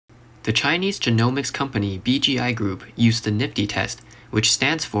The Chinese genomics company BGI Group used the NIFTY test, which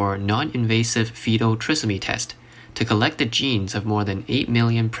stands for Non-Invasive Fetal Trisomy Test, to collect the genes of more than 8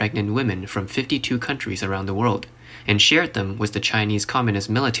 million pregnant women from 52 countries around the world, and shared them with the Chinese Communist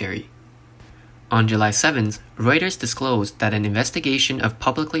military. On July 7th, Reuters disclosed that an investigation of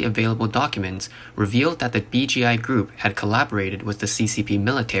publicly available documents revealed that the BGI Group had collaborated with the CCP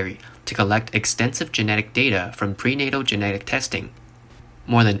military to collect extensive genetic data from prenatal genetic testing.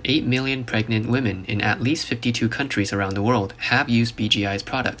 More than 8 million pregnant women in at least 52 countries around the world have used BGI's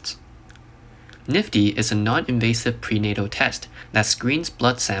products. NIFTY is a non-invasive prenatal test that screens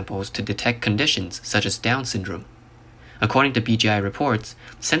blood samples to detect conditions such as Down syndrome. According to BGI reports,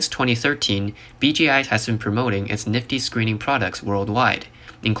 since 2013, BGI has been promoting its NIFTY screening products worldwide,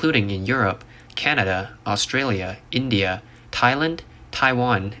 including in Europe, Canada, Australia, India, Thailand,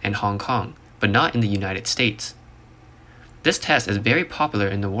 Taiwan, and Hong Kong, but not in the United States. This test is very popular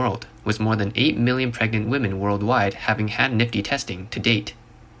in the world, with more than 8 million pregnant women worldwide having had NIFTY testing to date.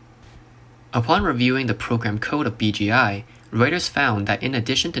 Upon reviewing the program code of BGI, Reuters found that in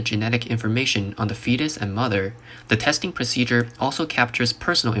addition to genetic information on the fetus and mother, the testing procedure also captures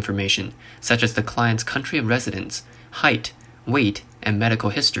personal information such as the client's country of residence, height, weight, and medical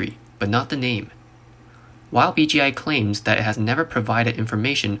history, but not the name. While BGI claims that it has never provided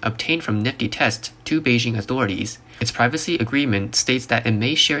information obtained from NIFTY tests to Beijing authorities, its privacy agreement states that it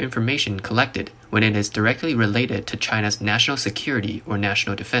may share information collected when it is directly related to China's national security or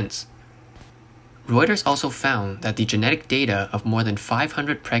national defense. Reuters also found that the genetic data of more than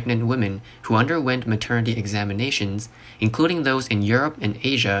 500 pregnant women who underwent maternity examinations, including those in Europe and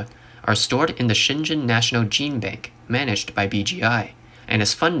Asia, are stored in the Shenzhen National Gene Bank, managed by BGI, and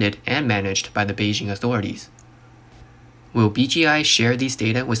is funded and managed by the Beijing authorities. Will BGI share these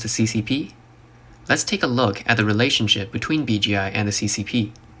data with the CCP? Let's take a look at the relationship between BGI and the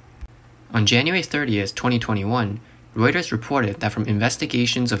CCP. On January 30th, 2021, Reuters reported that from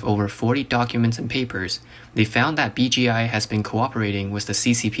investigations of over 40 documents and papers, they found that BGI has been cooperating with the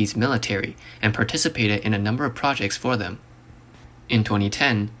CCP's military and participated in a number of projects for them. In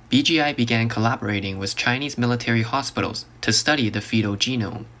 2010, BGI began collaborating with Chinese military hospitals to study the fetal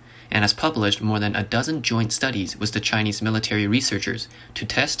genome, and has published more than a dozen joint studies with the Chinese military researchers to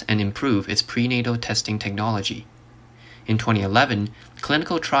test and improve its prenatal testing technology. In 2011,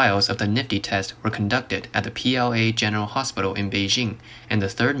 clinical trials of the NIFTY test were conducted at the PLA General Hospital in Beijing and the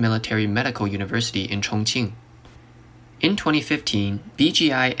 3rd Military Medical University in Chongqing. In 2015,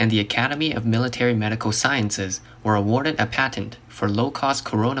 BGI and the Academy of Military Medical Sciences were awarded a patent for low-cost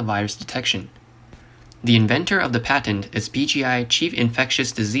coronavirus detection. The inventor of the patent is BGI Chief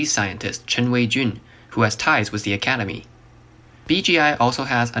Infectious Disease Scientist Chen Weijun, who has ties with the Academy. BGI also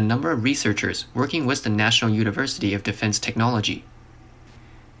has a number of researchers working with the National University of Defense Technology.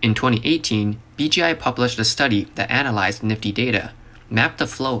 In 2018, BGI published a study that analyzed NIFTY data, mapped the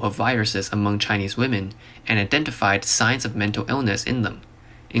flow of viruses among Chinese women, and identified signs of mental illness in them,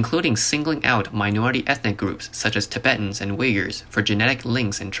 including singling out minority ethnic groups such as Tibetans and Uyghurs for genetic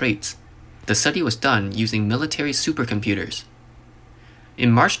links and traits. The study was done using military supercomputers.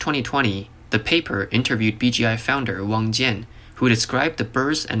 In March 2020, the paper interviewed BGI founder Wang Jian, who described the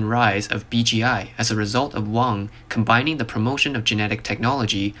birth and rise of BGI as a result of Wang combining the promotion of genetic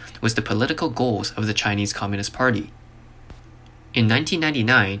technology with the political goals of the Chinese Communist Party. In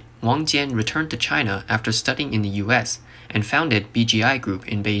 1999, Wang Jian returned to China after studying in the US and founded BGI Group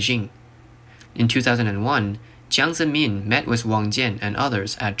in Beijing. In 2001, Jiang Zemin met with Wang Jian and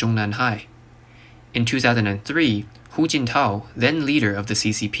others at Zhongnan High. In 2003, Hu Jintao, then leader of the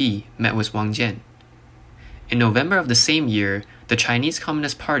CCP, met with Wang Jian. In November of the same year, the Chinese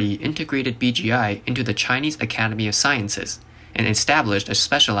Communist Party integrated BGI into the Chinese Academy of Sciences and established a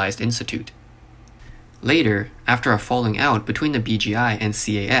specialized institute. Later, after a falling out between the BGI and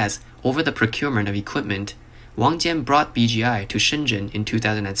CAS over the procurement of equipment, Wang Jian brought BGI to Shenzhen in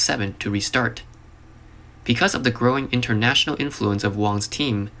 2007 to restart. Because of the growing international influence of Wang's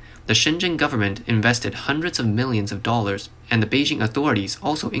team, the Shenzhen government invested hundreds of millions of dollars, and the Beijing authorities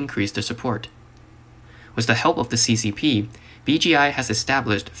also increased their support. With the help of the CCP, BGI has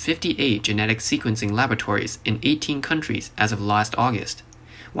established 58 genetic sequencing laboratories in 18 countries as of last August,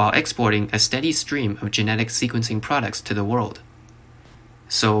 while exporting a steady stream of genetic sequencing products to the world.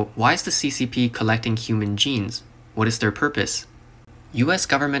 So, why is the CCP collecting human genes? What is their purpose? US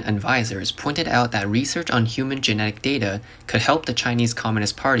government advisors pointed out that research on human genetic data could help the Chinese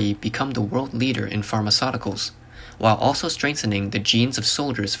Communist Party become the world leader in pharmaceuticals, while also strengthening the genes of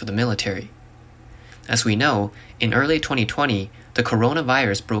soldiers for the military. As we know, in early 2020, the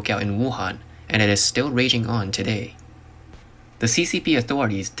coronavirus broke out in Wuhan, and it is still raging on today. The CCP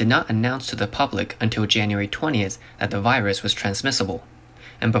authorities did not announce to the public until January 20th that the virus was transmissible,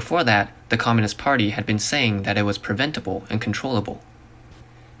 and before that, the Communist Party had been saying that it was preventable and controllable.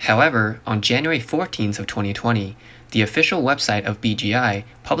 However, on January 14th of 2020, the official website of BGI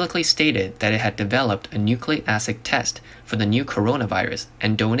publicly stated that it had developed a nucleic acid test for the new coronavirus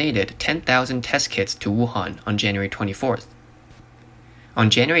and donated 10,000 test kits to Wuhan on January 24th.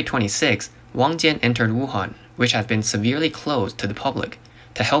 On January 26th, Wang Jian entered Wuhan, which had been severely closed to the public,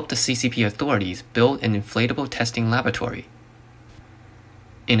 to help the CCP authorities build an inflatable testing laboratory.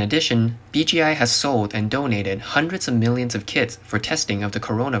 In addition, BGI has sold and donated hundreds of millions of kits for testing of the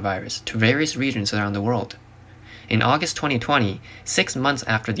coronavirus to various regions around the world. In August 2020, 6 months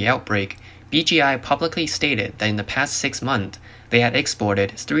after the outbreak, BGI publicly stated that in the past 6 months, they had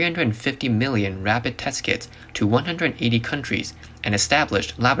exported 350 million rapid test kits to 180 countries and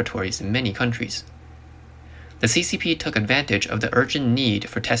established laboratories in many countries. The CCP took advantage of the urgent need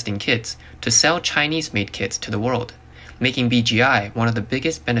for testing kits to sell Chinese-made kits to the world, making BGI one of the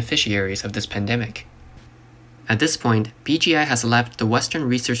biggest beneficiaries of this pandemic. At this point, BGI has left the Western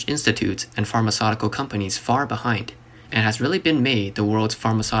research institutes and pharmaceutical companies far behind, and has really been made the world's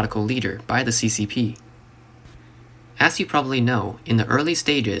pharmaceutical leader by the CCP. As you probably know, in the early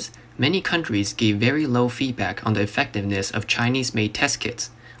stages, many countries gave very low feedback on the effectiveness of Chinese-made test kits,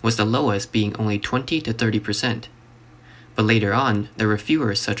 with the lowest being only 20 to 30%. But later on, there were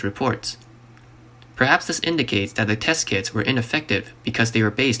fewer such reports. Perhaps this indicates that the test kits were ineffective because they were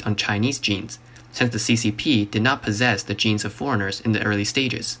based on Chinese genes, since the CCP did not possess the genes of foreigners in the early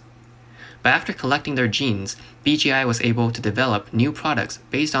stages. But after collecting their genes, BGI was able to develop new products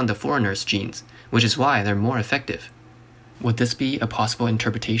based on the foreigners' genes, which is why they're more effective. Would this be a possible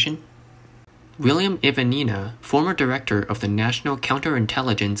interpretation? William Ivanina, former director of the National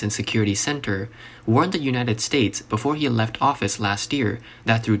Counterintelligence and Security Center, warned the United States before he left office last year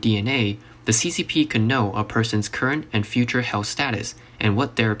that through DNA, the CCP could know a person's current and future health status and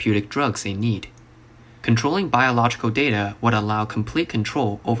what therapeutic drugs they need. Controlling biological data would allow complete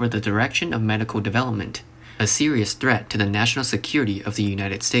control over the direction of medical development, a serious threat to the national security of the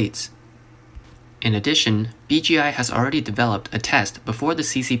United States. In addition, BGI has already developed a test before the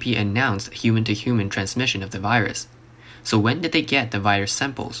CCP announced human-to-human transmission of the virus. So when did they get the virus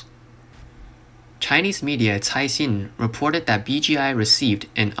samples? Chinese media Caixin reported that BGI received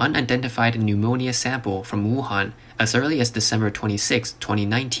an unidentified pneumonia sample from Wuhan as early as December 26,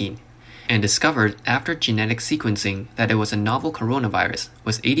 2019, and discovered after genetic sequencing that it was a novel coronavirus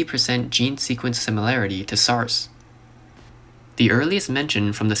with 80% gene sequence similarity to SARS. The earliest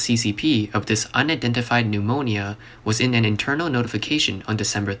mention from the CCP of this unidentified pneumonia was in an internal notification on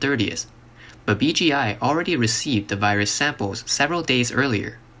December 30th, but BGI already received the virus samples several days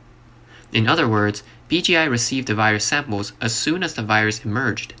earlier. In other words, BGI received the virus samples as soon as the virus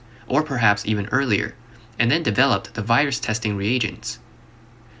emerged, or perhaps even earlier, and then developed the virus testing reagents.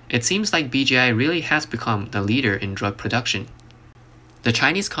 It seems like BGI really has become the leader in drug production. The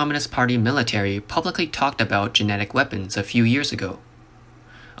Chinese Communist Party military publicly talked about genetic weapons a few years ago.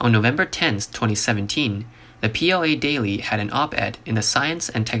 On November 10, 2017, the PLA Daily had an op-ed in the Science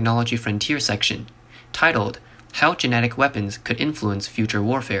and Technology Frontier section, titled, "How Genetic Weapons Could Influence Future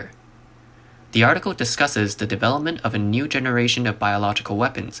Warfare." The article discusses the development of a new generation of biological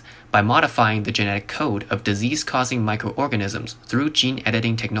weapons by modifying the genetic code of disease-causing microorganisms through gene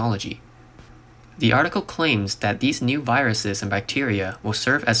editing technology. The article claims that these new viruses and bacteria will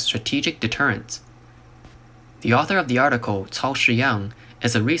serve as strategic deterrents. The author of the article, Cao Shiyang,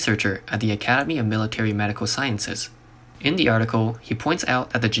 is a researcher at the Academy of Military Medical Sciences. In the article, he points out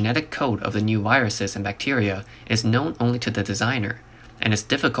that the genetic code of the new viruses and bacteria is known only to the designer, and it's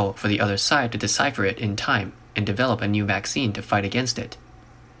difficult for the other side to decipher it in time and develop a new vaccine to fight against it.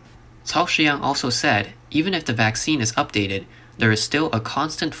 Cao Shiyang also said, even if the vaccine is updated, there is still a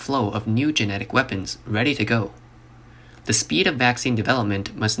constant flow of new genetic weapons ready to go. The speed of vaccine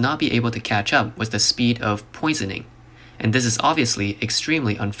development must not be able to catch up with the speed of poisoning, and this is obviously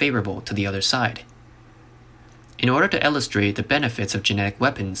extremely unfavorable to the other side. In order to illustrate the benefits of genetic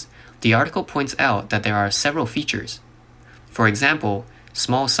weapons, the article points out that there are several features. For example,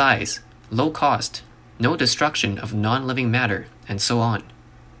 small size, low cost, no destruction of non-living matter, and so on.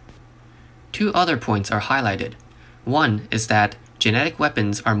 Two other points are highlighted. One is that genetic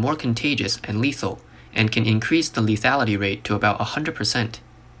weapons are more contagious and lethal, and can increase the lethality rate to about 100%.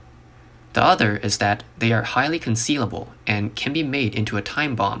 The other is that they are highly concealable and can be made into a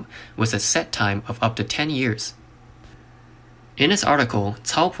time bomb with a set time of up to 10 years. In his article,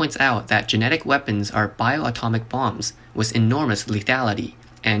 Cao points out that genetic weapons are bioatomic bombs with enormous lethality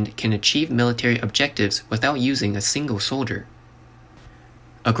and can achieve military objectives without using a single soldier.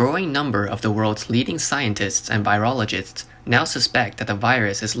 A growing number of the world's leading scientists and virologists now suspect that the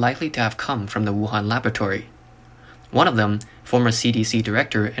virus is likely to have come from the Wuhan laboratory. One of them, former CDC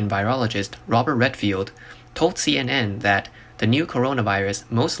director and virologist Robert Redfield, told CNN that the new coronavirus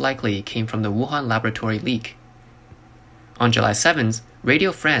most likely came from the Wuhan laboratory leak. On July 7th,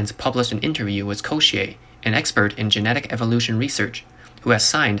 Radio France published an interview with Koshie, an expert in genetic evolution research, who has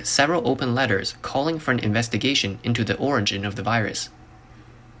signed several open letters calling for an investigation into the origin of the virus.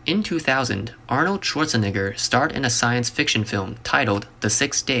 In 2000, Arnold Schwarzenegger starred in a science fiction film titled The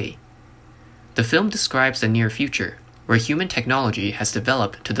Sixth Day. The film describes the near future, where human technology has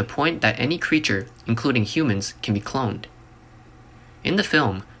developed to the point that any creature, including humans, can be cloned. In the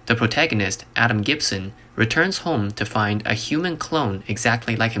film, the protagonist, Adam Gibson, returns home to find a human clone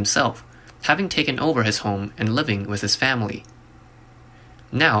exactly like himself, having taken over his home and living with his family.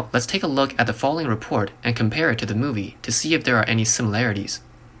 Now, let's take a look at the following report and compare it to the movie to see if there are any similarities.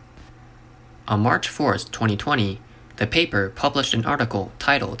 On March 4, 2020, the paper published an article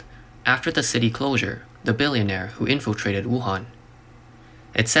titled, "After the City Closure, the Billionaire Who Infiltrated Wuhan."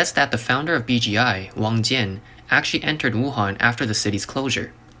 It says that the founder of BGI, Wang Jian, actually entered Wuhan after the city's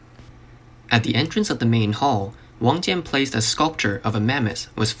closure. At the entrance of the main hall, Wang Jian placed a sculpture of a mammoth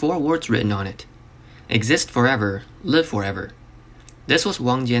with 4 words written on it: "Exist forever, live forever." This was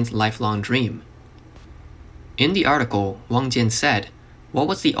Wang Jian's lifelong dream. In the article, Wang Jian said, "What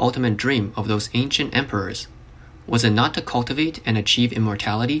was the ultimate dream of those ancient emperors? Was it not to cultivate and achieve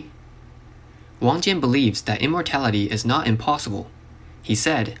immortality?" Wang Jian believes that immortality is not impossible. He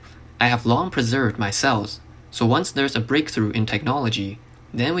said, "I have long preserved my cells, so once there's a breakthrough in technology,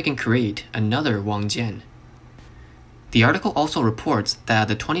 then we can create another Wang Jian." The article also reports that at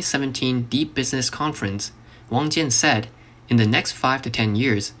the 2017 Deep Business Conference, Wang Jian said, "In the next 5 to 10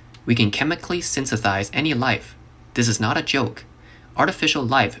 years, we can chemically synthesize any life. This is not a joke. Artificial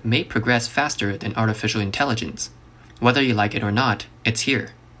life may progress faster than artificial intelligence. Whether you like it or not, it's here."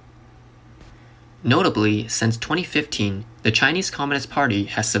 Notably, since 2015, the Chinese Communist Party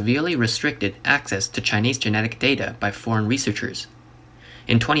has severely restricted access to Chinese genetic data by foreign researchers.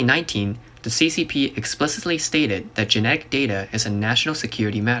 In 2019, the CCP explicitly stated that genetic data is a national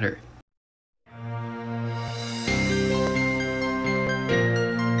security matter.